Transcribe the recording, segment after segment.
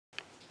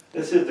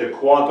This is the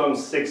Quantum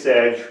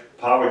 6-Edge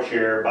Power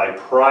Chair by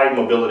Pride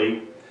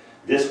Mobility.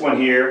 This one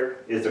here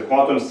is the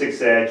Quantum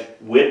 6-Edge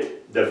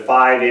with the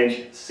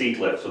 5-inch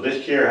seat lift. So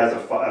this chair has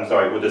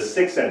with a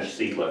 6-inch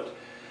seat lift.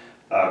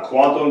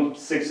 Quantum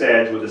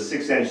 6-Edge with a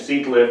 6-inch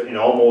seat lift in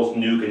almost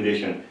new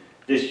condition.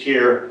 This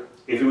chair,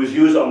 if it was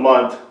used a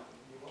month,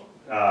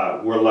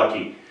 we're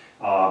lucky.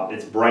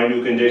 It's brand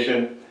new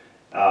condition.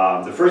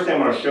 The first thing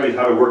I'm going to show you is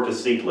how to work the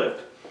seat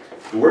lift.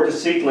 To work the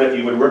seat lift,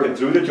 you would work it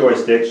through the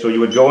joystick. So you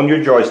would go on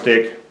your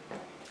joystick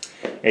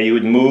and you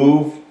would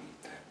move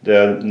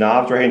the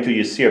knobs right until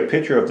you see a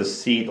picture of the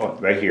seat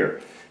right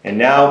here. And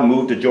now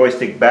move the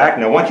joystick back.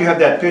 Now once you have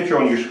that picture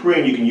on your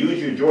screen, you can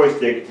use your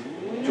joystick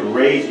to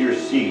raise your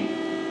seat.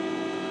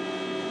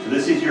 So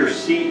this is your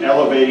seat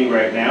elevating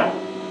right now,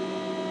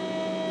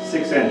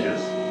 6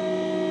 inches.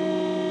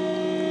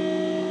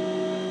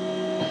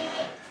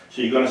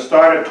 So you're going to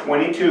start at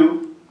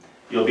 22.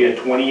 You'll be at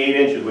 28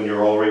 inches when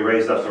you're already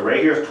raised up. So right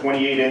here is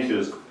 28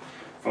 inches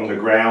from the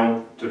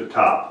ground to the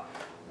top.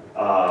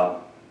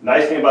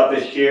 Nice thing about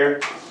this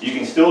chair, you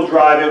can still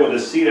drive it with the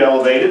seat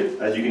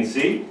elevated, as you can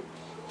see.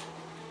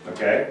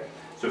 Okay,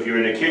 so if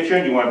you're in the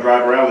kitchen, you want to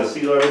drive around with the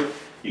seat elevated,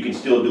 you can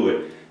still do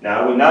it.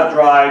 Now, I would not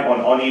drive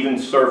on uneven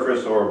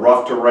surface or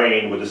rough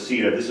terrain with the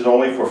seat lift. This is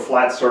only for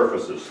flat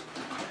surfaces.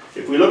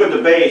 If we look at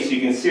the base,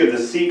 you can see that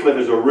the seat lift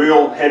is a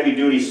real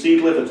heavy-duty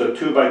seat lift. It's a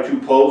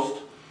 2x2 post.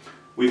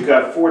 We've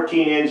got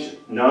 14-inch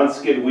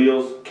non-skid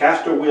wheels,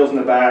 caster wheels in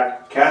the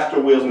back,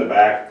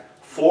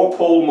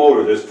 4-pole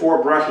motor. There's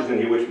 4 brushes in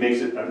here, which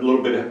makes it a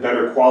little bit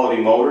better quality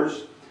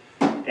motors.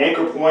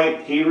 Anchor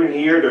point here and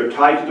here, they're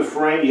tied to the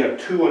frame. You have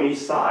 2 on each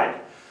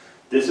side.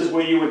 This is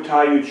where you would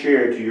tie your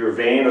chair to your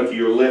van or to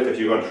your lift if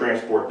you're going to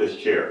transport this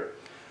chair.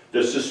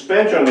 The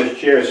suspension on this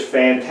chair is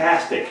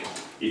fantastic.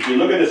 If you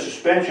look at the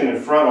suspension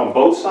in front on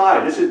both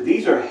sides,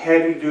 these are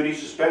heavy-duty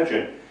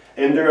suspension,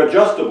 and they're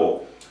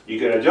adjustable. You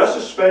can adjust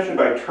the suspension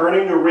by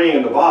turning the ring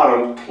in the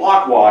bottom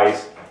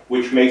clockwise,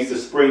 which makes the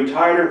spring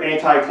tighter,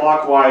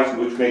 anti-clockwise,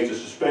 which makes the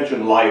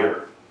suspension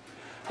lighter.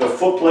 The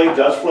foot plate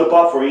does flip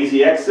up for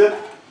easy exit.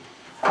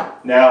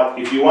 Now,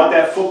 if you want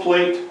that foot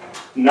plate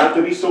not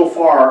to be so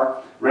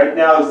far, right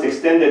now it's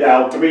extended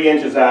out 3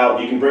 inches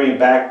out. You can bring it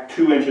back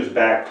 2 inches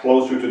back,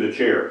 closer to the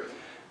chair.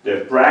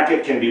 The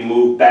bracket can be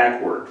moved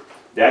backward.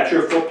 That's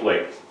your foot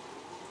plate.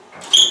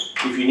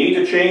 If you need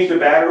to change the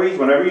batteries,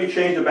 whenever you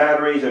change the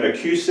batteries in a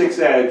Q6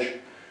 Edge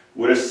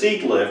with a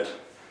seat lift,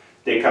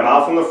 they come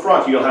out from the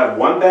front. You'll have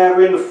one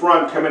battery in the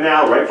front coming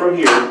out right from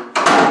here.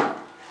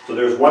 So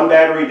there's one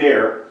battery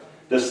there.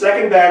 The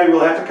second battery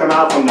will have to come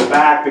out from the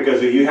back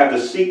because you have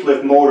the seat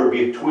lift motor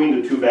between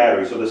the 2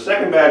 batteries. So the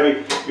second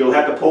battery, you'll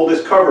have to pull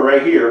this cover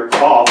right here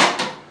off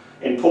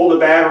and pull the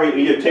battery,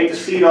 either take the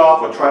seat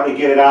off or try to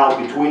get it out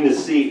between the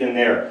seat and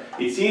there.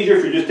 It's easier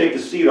if you just take the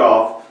seat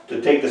off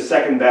to take the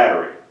second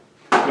battery.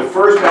 The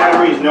first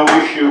battery is no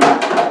issue.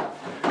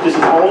 This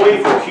is only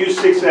for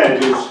Q6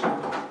 Edges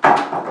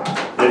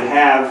that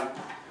have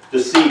the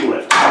seat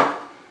lift.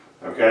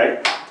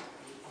 Okay?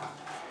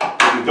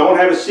 If you don't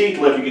have a seat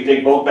lift, you can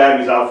take both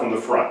batteries out from the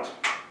front.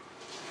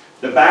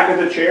 The back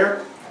of the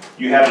chair,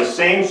 you have the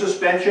same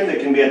suspension that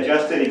can be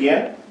adjusted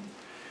again.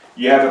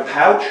 You have a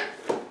pouch.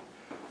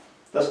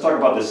 Let's talk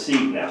about the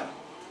seat now.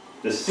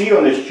 The seat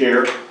on this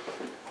chair,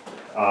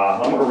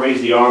 I'm going to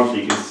raise the arm so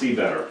you can see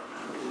better.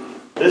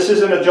 This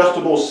is an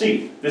adjustable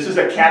seat. This is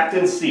a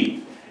captain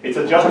seat. It's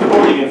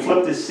adjustable. You can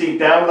flip this seat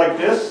down like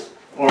this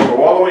or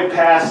go all the way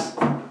past.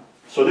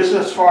 So this is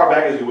as far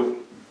back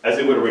as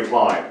it would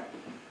recline.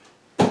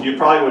 You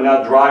probably would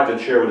not drive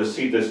the chair with a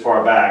seat this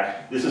far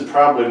back. This is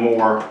probably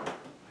more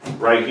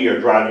right here,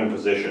 driving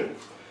position.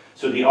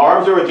 So the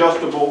arms are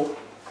adjustable.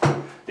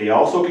 They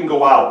also can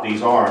go out,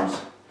 these arms.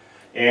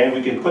 And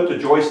we can put the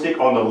joystick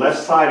on the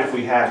left side if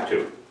we have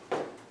to.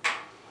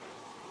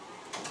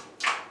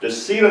 The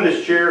seat on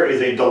this chair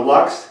is a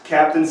deluxe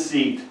captain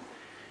seat.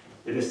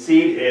 And the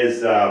seat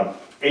is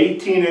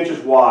 18 inches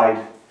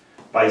wide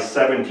by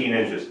 17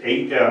 inches.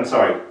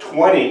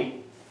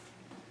 20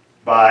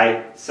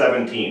 by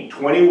 17.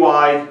 20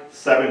 wide,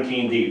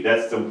 17 deep.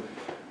 That's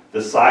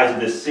the size of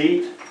this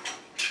seat.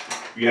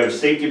 You have a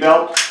safety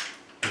belt.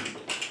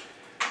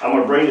 I'm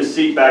going to bring the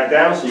seat back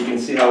down so you can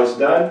see how it's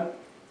done.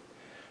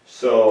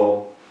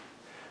 So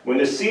when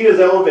the seat is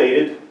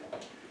elevated,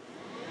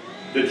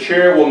 the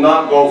chair will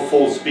not go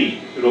full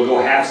speed. It'll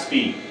go half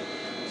speed.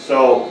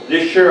 So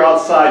this chair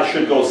outside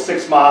should go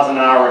 6 miles an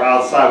hour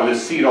outside with the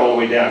seat all the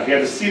way down. If you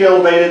have the seat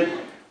elevated,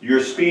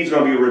 your speed's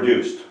going to be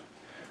reduced.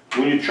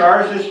 When you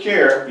charge this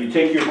chair, you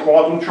take your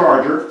Quantum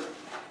charger,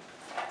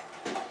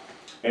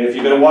 and if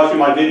you've been watching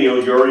my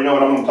videos, you already know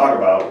what I'm going to talk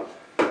about.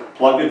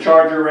 Plug the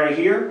charger right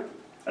here.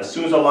 As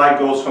soon as the light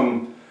goes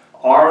from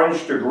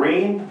orange to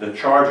green, the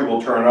charger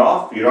will turn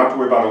off. You don't have to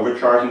worry about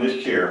overcharging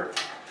this chair.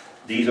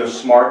 These are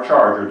smart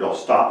chargers, they'll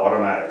stop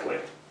automatically.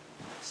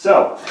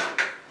 So,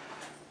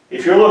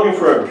 if you're looking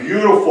for a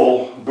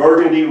beautiful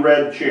burgundy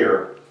red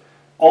chair,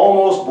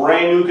 almost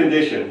brand new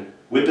condition,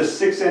 with the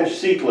 6-inch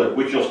seat lift,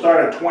 which you'll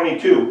start at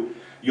 22,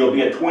 you'll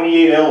be at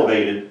 28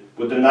 elevated,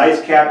 with the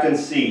nice captain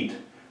seat,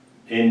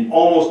 in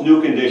almost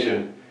new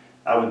condition.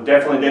 I would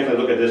definitely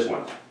look at this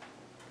one.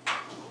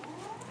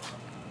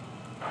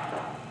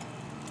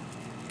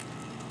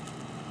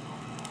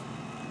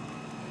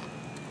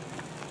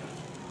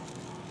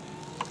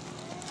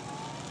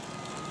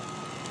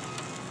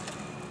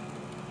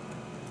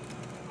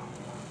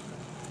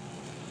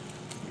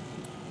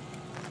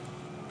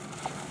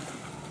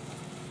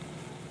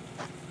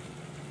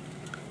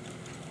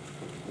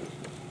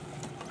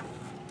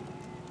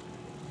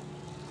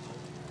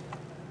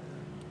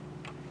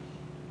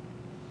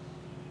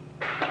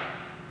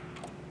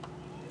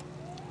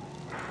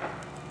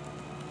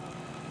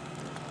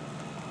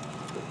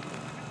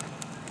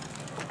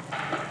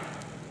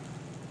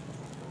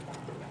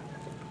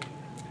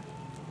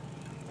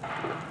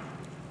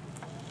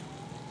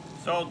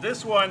 So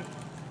this one,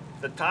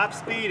 the top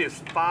speed is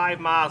 5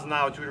 miles an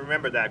hour. You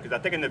remember that, because I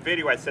think in the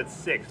video I said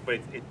 6,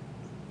 but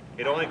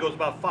it only goes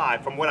about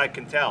 5 from what I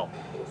can tell.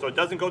 So it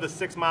doesn't go to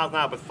 6 miles an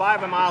hour, but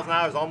 5 miles an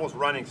hour is almost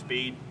running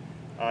speed.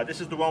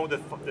 This is the one with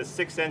the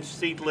 6-inch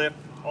seat lift,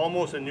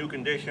 almost in new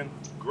condition,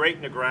 great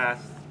in the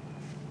grass,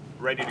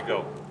 ready to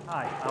go.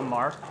 Hi, I'm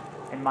Mark,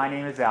 and my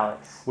name is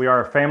Alex. We are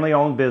a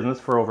family-owned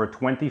business for over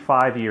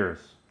 25 years.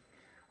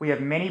 We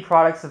have many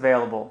products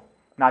available,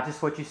 not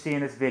just what you see in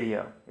this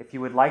video. If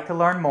you would like to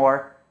learn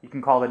more, you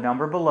can call the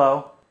number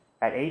below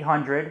at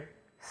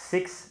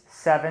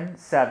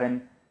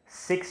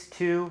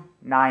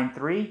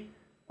 800-677-6293,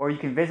 or you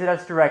can visit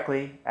us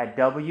directly at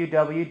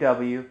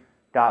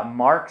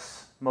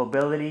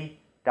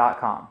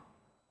www.marksmobility.com.